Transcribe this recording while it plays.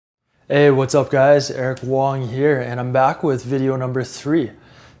Hey, what's up guys? Eric Wong here, and I'm back with video number 3.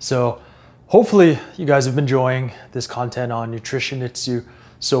 So hopefully you guys have been enjoying this content on nutrition-itsu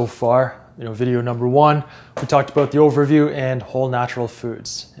so far. Video number 1, we talked about the overview and whole natural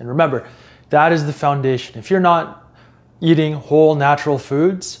foods. And remember, that is the foundation. If you're not eating whole natural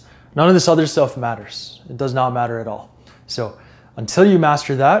foods, none of this other stuff matters. It does not matter at all. So until you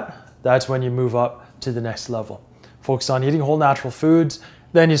master that, that's when you move up to the next level. Focus on eating whole natural foods.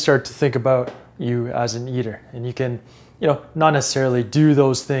 Then you start to think about you as an eater, and you can, not necessarily do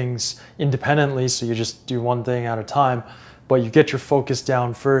those things independently, so you just do one thing at a time, but you get your focus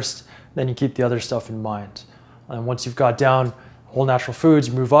down first, then you keep the other stuff in mind. And once you've got down whole natural foods,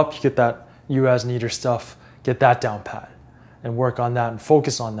 you move up, you get that you as an eater stuff, get that down pat, and work on that and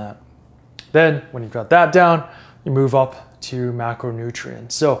focus on that. Then when you've got that down, you move up to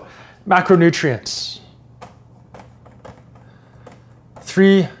macronutrients. So macronutrients.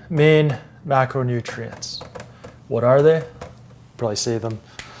 3 main macronutrients. What are they? Probably say them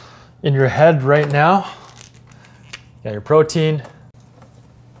in your head right now. You got your protein,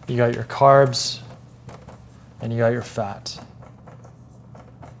 you got your carbs, and you got your fat.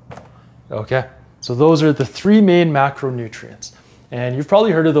 Okay, so those are the 3 main macronutrients. And you've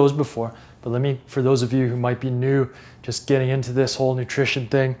probably heard of those before, but for those of you who might be new, just getting into this whole nutrition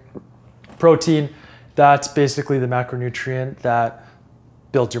thing, protein, that's basically the macronutrient that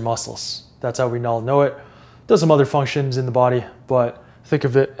builds your muscles. That's how we all know it. Does some other functions in the body, but think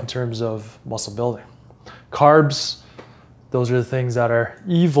of it in terms of muscle building. Carbs, those are the things that are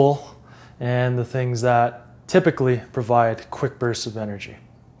evil and the things that typically provide quick bursts of energy.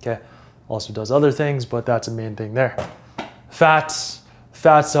 Okay, also does other things, but that's a main thing there. Fats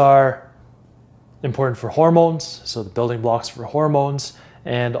are important for hormones, so the building blocks for hormones,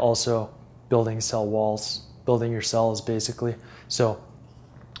 and also building cell walls, building your cells basically. So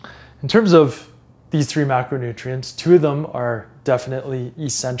in terms of these 3 macronutrients, 2 of them are definitely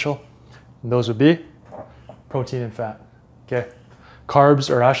essential. And those would be protein and fat. Okay. Carbs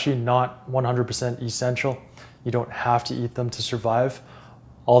are actually not 100% essential. You don't have to eat them to survive.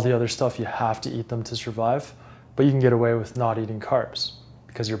 All the other stuff, you have to eat them to survive, but you can get away with not eating carbs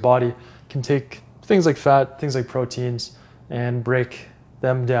because your body can take things like fat, things like proteins, and break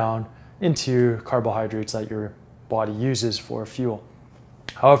them down into carbohydrates that your body uses for fuel.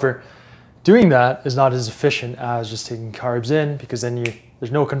 However, doing that is not as efficient as just taking carbs in, because then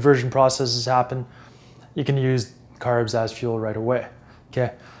there's no conversion processes happen. You can use carbs as fuel right away.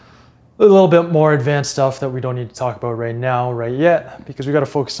 Okay, a little bit more advanced stuff that we don't need to talk about right now, right yet, because we got to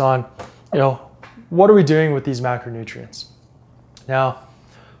focus on, what are we doing with these macronutrients? Now,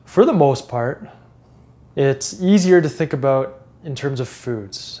 for the most part, it's easier to think about in terms of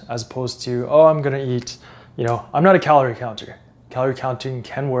foods as opposed to, oh, I'm going to eat, I'm not a calorie counter. Calorie counting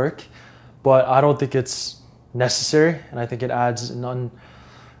can work, but I don't think it's necessary, and I think it adds an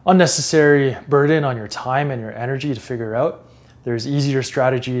unnecessary burden on your time and your energy to figure out. There's easier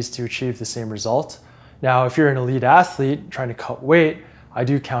strategies to achieve the same result. Now, if you're an elite athlete trying to cut weight, I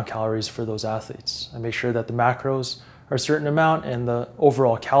do count calories for those athletes. I make sure that the macros are a certain amount and the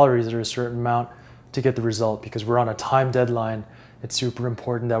overall calories are a certain amount to get the result, because we're on a time deadline. It's super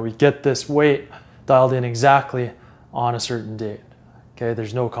important that we get this weight dialed in exactly on a certain date. Okay,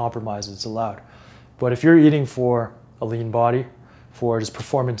 there's no compromises allowed. But if you're eating for a lean body, for just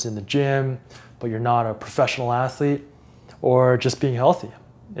performance in the gym, but you're not a professional athlete, or just being healthy,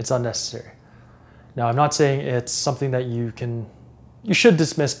 it's unnecessary. Now, I'm not saying it's something that you should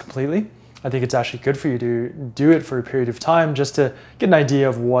dismiss completely. I think it's actually good for you to do it for a period of time just to get an idea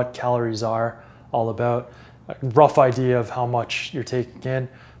of what calories are all about, a rough idea of how much you're taking in.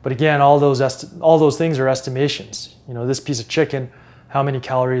 But again, all those things are estimations. This piece of chicken, how many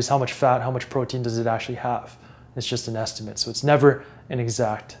calories, how much fat, how much protein does it actually have? It's just an estimate. So it's never an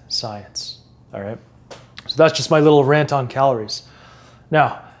exact science. All right. So that's just my little rant on calories.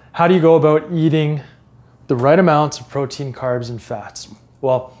 Now, how do you go about eating the right amounts of protein, carbs, and fats?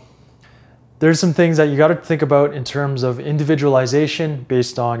 Well, there's some things that you got to think about in terms of individualization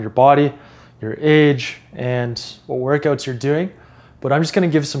based on your body, your age, and what workouts you're doing. But I'm just going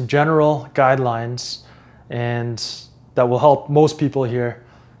to give some general guidelines, and that will help most people here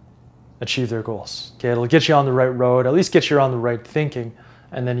achieve their goals. Okay, it'll get you on the right road, at least get you on the right thinking,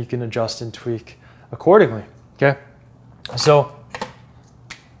 and then you can adjust and tweak accordingly. Okay, so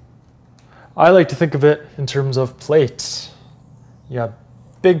I like to think of it in terms of plates. You got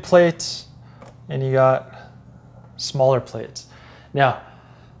big plates and you got smaller plates. Now,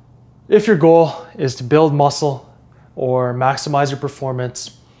 if your goal is to build muscle or maximize your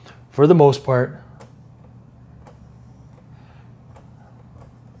performance, for the most part,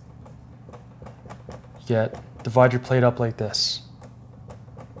 divide your plate up like this.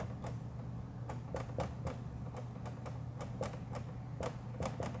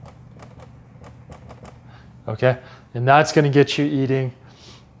 Okay, and that's going to get you eating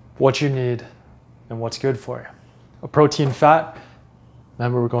what you need and what's good for you. A protein fat,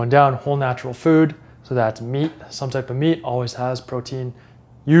 remember we're going down, whole natural food, so that's meat. Some type of meat always has protein,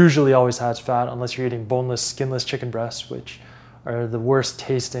 usually always has fat, unless you're eating boneless, skinless chicken breasts, which are the worst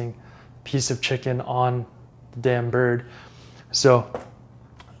tasting piece of chicken on the damn bird. So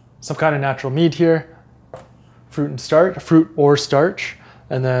some kind of natural meat here, fruit or starch,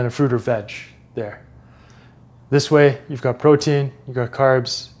 and then a fruit or veg there. This way, you've got protein, you've got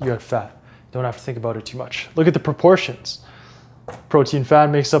carbs, you got fat. Don't have to think about it too much. Look at the proportions. Protein, fat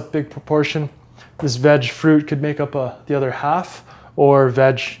makes up a big proportion. This veg fruit could make up the other half, or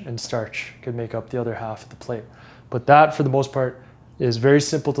veg and starch could make up the other half of the plate. But that, for the most part, is very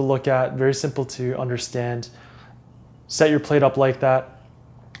simple to look at, very simple to understand. Set your plate up like that,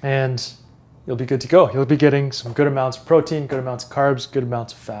 and you'll be good to go. You'll be getting some good amounts of protein, good amounts of carbs, good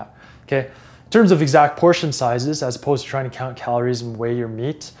amounts of fat, okay? In terms of exact portion sizes, as opposed to trying to count calories and weigh your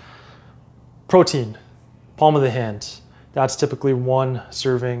meat, protein, palm of the hand, that's typically 1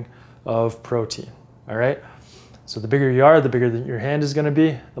 serving of protein, all right? So the bigger you are, the bigger your hand is gonna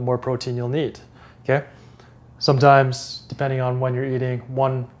be, the more protein you'll need, okay? Sometimes, depending on when you're eating,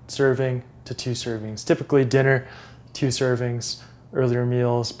 1 serving to 2 servings. Typically dinner, 2 servings, earlier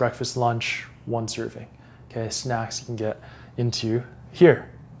meals, breakfast, lunch, 1 serving. Okay, snacks you can get into here.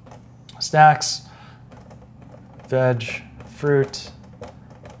 Snacks, veg, fruit,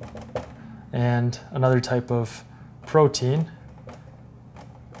 and another type of protein.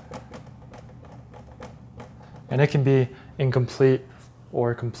 And it can be incomplete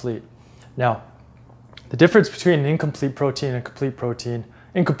or complete. Now, the difference between an incomplete protein and complete protein,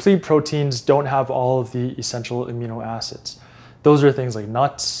 incomplete proteins don't have all of the essential amino acids. Those are things like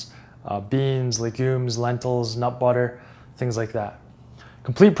nuts, beans, legumes, lentils, nut butter, things like that.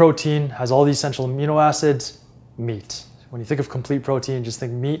 Complete protein has all the essential amino acids, meat. When you think of complete protein, just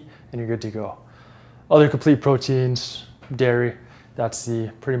think meat and you're good to go. Other complete proteins, dairy, that's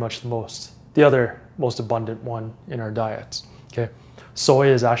pretty much the other most abundant one in our diets, okay? Soy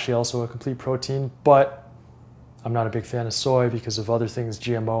is actually also a complete protein, but I'm not a big fan of soy because of other things,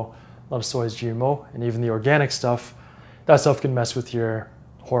 GMO. A lot of soy is GMO, and even the organic stuff, that stuff can mess with your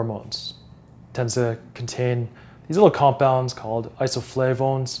hormones. It tends to contain these little compounds called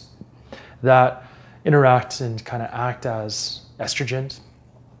isoflavones that interact and kind of act as estrogen.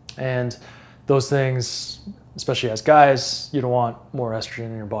 And those things, especially as guys, you don't want more estrogen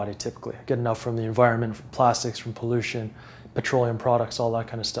in your body typically. Get enough from the environment, from plastics, from pollution, petroleum products, all that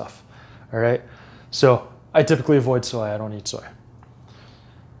kind of stuff, all right? So I typically avoid soy, I don't eat soy.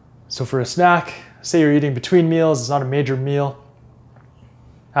 So for a snack, say you're eating between meals, it's not a major meal,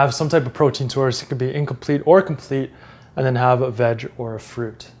 have some type of protein source. It could be incomplete or complete, and then have a veg or a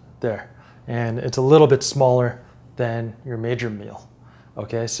fruit there. And it's a little bit smaller than your major meal,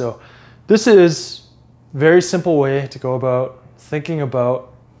 okay? So this is a very simple way to go about thinking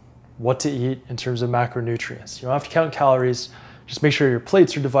about what to eat in terms of macronutrients. You don't have to count calories, just make sure your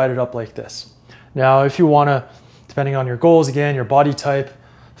plates are divided up like this. Now, if you wanna, depending on your goals, again, your body type,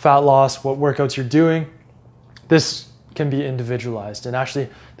 fat loss, what workouts you're doing, this can be individualized. And actually,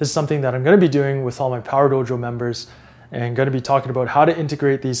 this is something that I'm gonna be doing with all my Power Dojo members, and gonna be talking about how to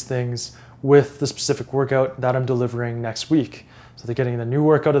integrate these things with the specific workout that I'm delivering next week. So they're getting the new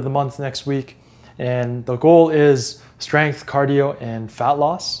workout of the month next week. And the goal is strength, cardio, and fat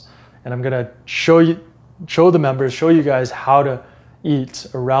loss. And I'm gonna show you guys how to eat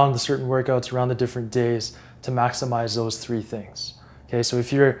around the certain workouts, around the different days to maximize those 3 things. Okay, so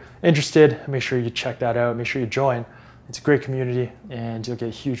if you're interested, make sure you check that out, make sure you join. It's a great community and you'll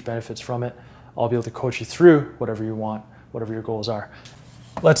get huge benefits from it. I'll be able to coach you through whatever you want, whatever your goals are.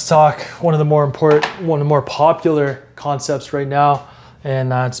 Let's talk one of the more popular concepts right now,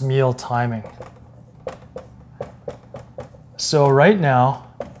 and that's meal timing. So right now,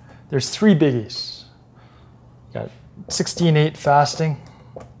 there's 3 biggies. You got 16/8 fasting,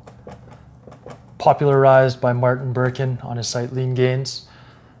 popularized by Martin Birkin on his site Lean Gains.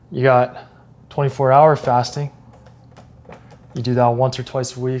 You got 24-hour fasting. You do that once or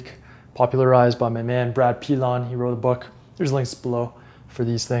twice a week, popularized by my man Brad Pilon. He wrote a book. There's links below for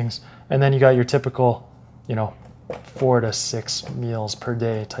these things. And then you got your typical, 4 to 6 meals per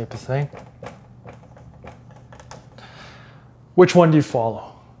day type of thing. Which one do you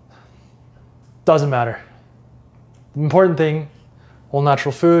follow? Doesn't matter. The important thing, whole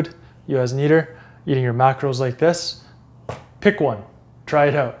natural food, you as an eater, eating your macros like this, pick one, try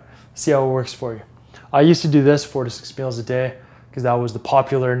it out, see how it works for you. I used to do this 4 to 6 meals a day because that was the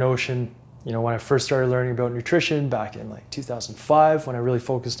popular notion, you know, when I first started learning about nutrition back in like 2005, when I really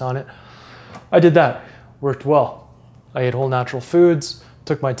focused on it. I did that, worked well. I ate whole natural foods,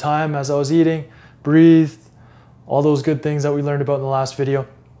 took my time as I was eating, breathed, all those good things that we learned about in the last video,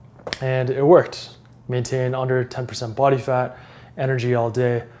 and it worked. Maintain under 10% body fat, energy all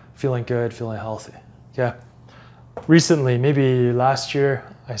day, feeling good, feeling healthy, okay? Recently, maybe last year,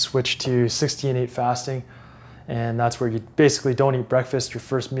 I switched to 16-8 fasting, and that's where you basically don't eat breakfast. Your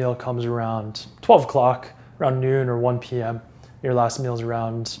first meal comes around 12 o'clock, around noon or 1 p.m. Your last meal is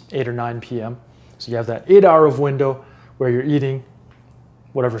around 8 or 9 p.m. So you have that 8-hour window where you're eating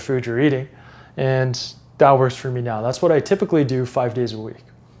whatever food you're eating, and that works for me now. That's what I typically do 5 days a week.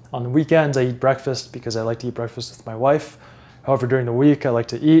 On the weekends, I eat breakfast because I like to eat breakfast with my wife. However, during the week, I like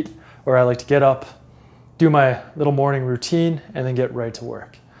to eat, or I like to get up, do my little morning routine, and then get right to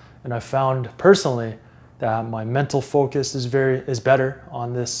work. And I found personally that my mental focus is better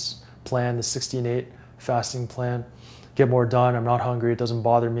on this plan, the 16-8 fasting plan. Get more done, I'm not hungry, it doesn't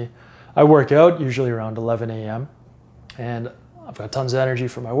bother me. I work out usually around 11 a.m. and I've got tons of energy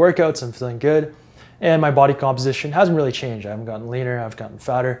for my workouts, I'm feeling good. And my body composition hasn't really changed. I haven't gotten leaner, I've gotten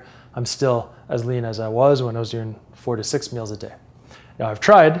fatter. I'm still as lean as I was when I was doing 4 to 6 meals a day. Now I've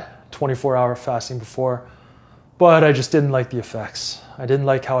tried 24-hour fasting before, but I just didn't like the effects. I didn't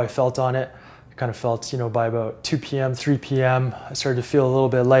like how I felt on it. I kind of felt, you know, by about 2 p.m., 3 p.m., I started to feel a little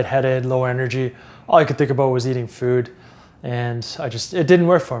bit lightheaded, low energy. All I could think about was eating food, and it didn't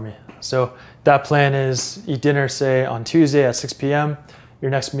work for me. So that plan is eat dinner, say, on Tuesday at 6 p.m. Your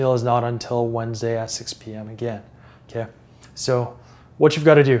next meal is not until Wednesday at 6 p.m. again, okay? So what you've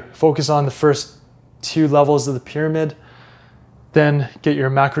got to do, focus on the first 2 levels of the pyramid, then get your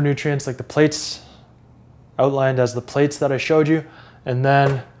macronutrients like the plates outlined as the plates that I showed you, and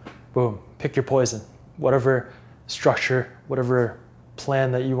then boom, pick your poison. Whatever structure, whatever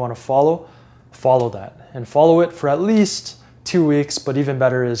plan that you want to follow that, and follow it for at least 2 weeks, but even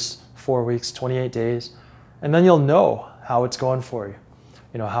better is 4 weeks, 28 days, and then you'll know how it's going for you.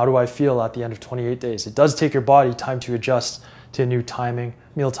 You know, how do I feel at the end of 28 days? It does take your body time to adjust to a new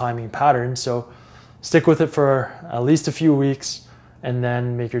meal timing pattern, so stick with it for at least a few weeks and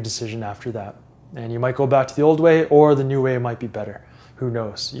then make your decision after that. And you might go back to the old way, or the new way might be better. Who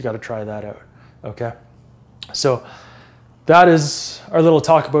knows? You got to try that out, okay? So that is our little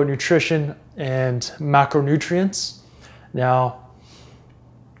talk about nutrition and macronutrients. Now,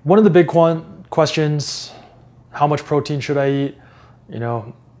 one of the big questions, how much protein should I eat? You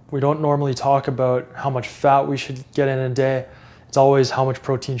know, we don't normally talk about how much fat we should get in a day. It's always how much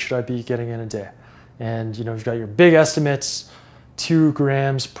protein should I be getting in a day. And you know, you've got your big estimates, 2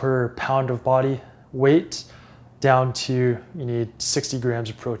 grams per pound of body weight, down to you need 60 grams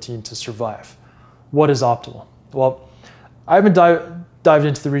of protein to survive. What is optimal? Well, I haven't dived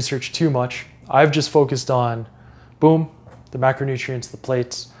into the research too much. I've just focused on, boom, the macronutrients, the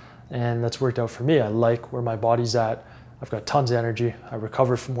plates, and that's worked out for me. I like where my body's at. I've got tons of energy. I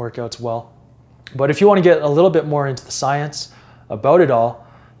recover from workouts well. But if you want to get a little bit more into the science about it all,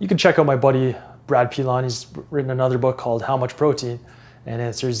 you can check out my buddy Brad Pilon. He's written another book called How Much Protein, and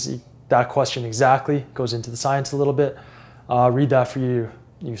answers that question exactly, goes into the science a little bit. Read that for you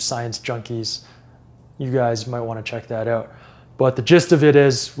science junkies. You guys might want to check that out. But the gist of it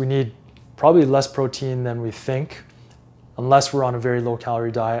is we need probably less protein than we think, unless we're on a very low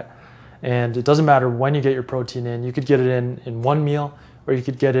calorie diet. And it doesn't matter when you get your protein in. You could get it in 1 meal, or you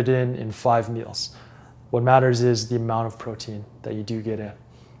could get it in 5 meals. What matters is the amount of protein that you do get in.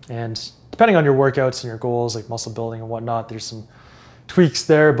 And depending on your workouts and your goals, like muscle building and whatnot, there's some tweaks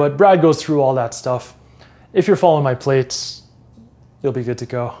there, but Brad goes through all that stuff. If you're following my plates, you'll be good to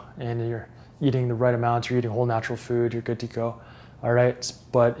go. And you're eating the right amount, you're eating whole natural food, you're good to go. All right,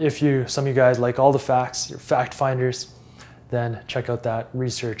 but if some of you guys like all the facts, you're fact finders, then check out that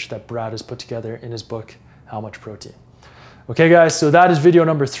research that Brad has put together in his book, How Much Protein. Okay guys, so that is video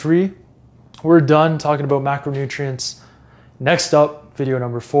number 3. We're done talking about macronutrients. Next up, video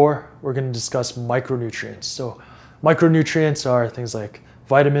number 4, we're gonna discuss micronutrients. So micronutrients are things like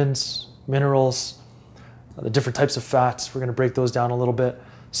vitamins, minerals, the different types of fats. We're gonna break those down a little bit.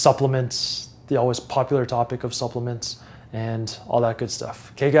 Supplements, the always popular topic of supplements, and all that good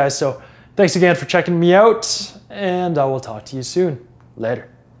stuff. Okay guys, so thanks again for checking me out, and I will talk to you soon. Later.